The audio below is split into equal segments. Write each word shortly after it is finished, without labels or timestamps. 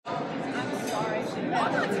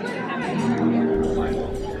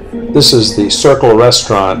This is the Circle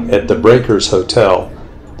restaurant at the Breakers Hotel.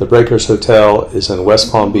 The Breakers Hotel is in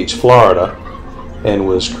West Palm Beach, Florida, and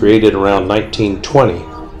was created around 1920.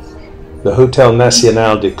 The Hotel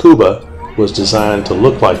Nacional de Cuba was designed to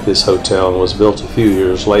look like this hotel and was built a few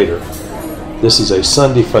years later. This is a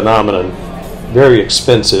Sunday phenomenon, very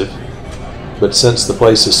expensive, but since the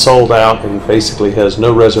place is sold out and basically has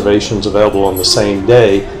no reservations available on the same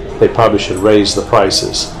day, they probably should raise the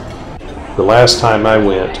prices. The last time I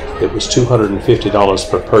went, it was $250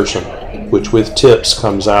 per person, which with tips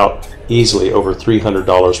comes out easily over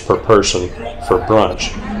 $300 per person for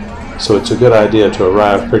brunch. So it's a good idea to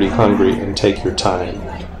arrive pretty hungry and take your time.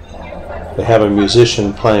 They have a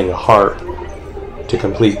musician playing a harp to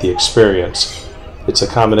complete the experience. It's a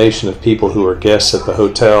combination of people who are guests at the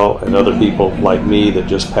hotel and other people like me that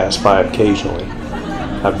just pass by occasionally.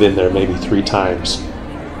 I've been there maybe 3 times.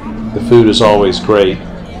 The food is always great,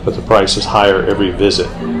 but the price is higher every visit,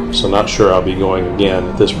 so not sure I'll be going again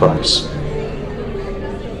at this price.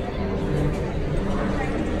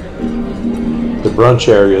 The brunch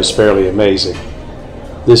area is fairly amazing.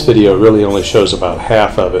 This video really only shows about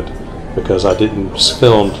half of it because I didn't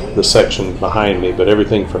film the section behind me, but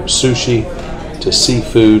everything from sushi to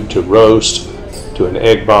seafood to roast to an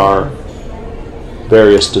egg bar,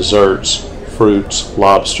 various desserts, fruits,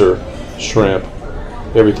 lobster, shrimp,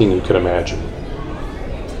 everything you could imagine.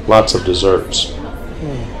 Lots of desserts.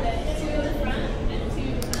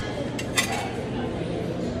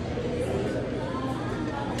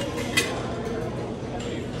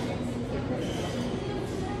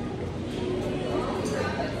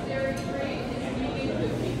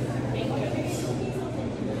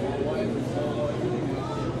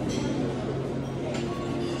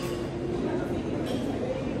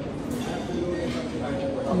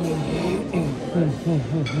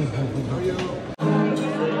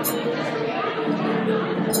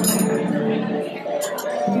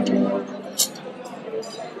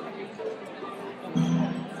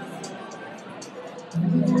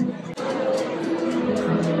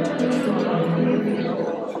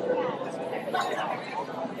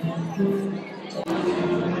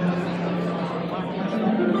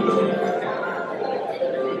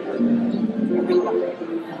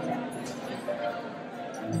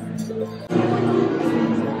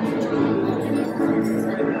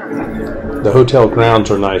 The hotel grounds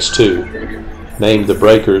are nice too, named the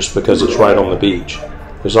Breakers because it's right on the beach.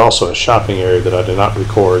 There's also a shopping area that I did not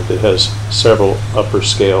record that has several upper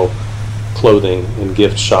scale clothing and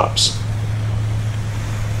gift shops.